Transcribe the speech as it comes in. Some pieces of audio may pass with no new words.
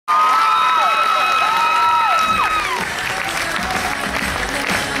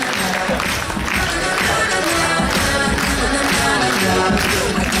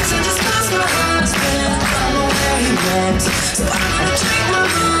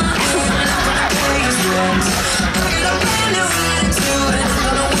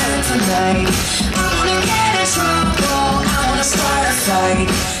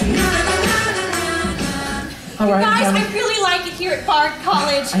All right, Guys, honey. I really like it here at Bard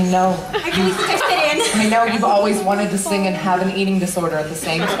College. I know. I really think I fit in. I know you've always wanted to sing and have an eating disorder at the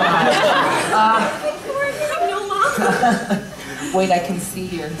same time. No, Mom. Wait, I can see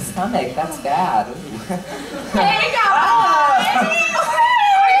your stomach. That's bad. Hey, guys!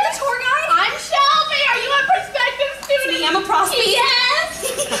 Are you the tour guide? I'm Shelby. Are you a prospective student? Me, I'm a prospect.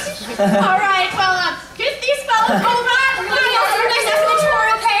 Yes. All right. Well, kiss these fellas. Hold on. We're gonna be super nice after the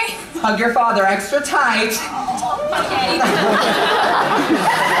tour, okay? Hug your father extra tight. Okay.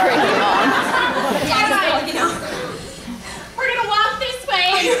 We're gonna walk this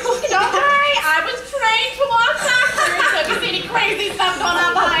way. Don't worry, I was trained to walk backwards. So if you see any crazy stuff going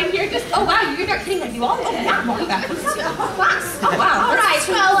on behind here, just Oh wow, you're not kidding. Like you all walk backwards. Oh wow. All right.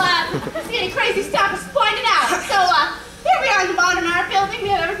 Well, if you see any crazy stuff, just point it out. So here we are in the modern art building. We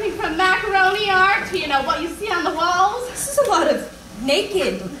have everything from macaroni art to what you see on the walls. This is a lot of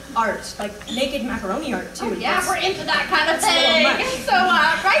naked art, like naked macaroni art too. Oh, yeah, we're into that kind of That's a little thing. much. So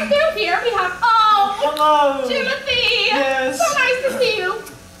right through here we have Hello. Timothy. Yes. So nice to see you.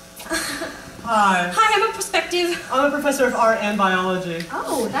 Hi. Hi, I'm a prospective. I'm a professor of art and biology.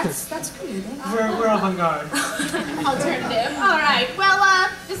 Oh, that's good. We're avant-garde. Alternative. All right. Well,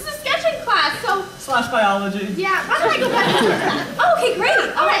 this is a sketching class, so / biology. yeah. Why don't I go back to your class? Oh, okay, great.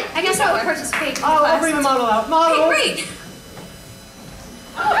 All right. I guess I will participate in I'll class. bring the model out. Model. Okay, great.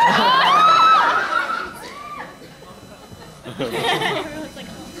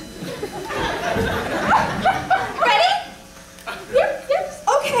 Ready? Yep.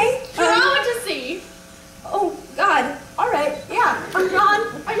 Okay. You're all to see. Oh God. All right. Yeah. I'm Ron.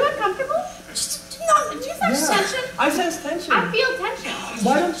 Are you uncomfortable? Just not. Do you sense tension? I sense tension. I feel tension.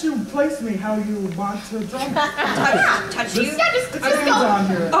 Why don't you place me how you want to draw me? touch you. Yeah, just Hands go. on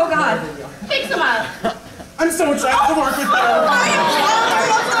here. Oh God. Fix them up. I'm so excited to work with you.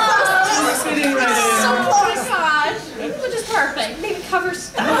 We're sitting right Oh in. my gosh. Which is perfect. Maybe cover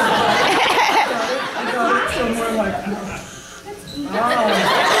stuff. I got somewhere like.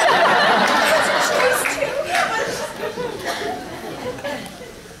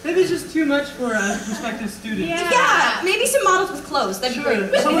 Maybe it's just too much for a prospective student. Yeah. Maybe some models with clothes. That'd be great.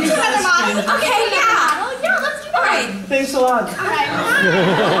 Sure. Someone who's Another model. not Okay. Yeah. Oh, yeah, let's do that. All right. Thanks a lot. All right.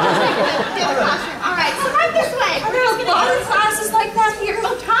 All right, so right this way. Are there a lot of classes like that here?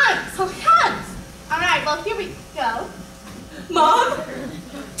 Oh, tons. All right, well, here we go. Mom?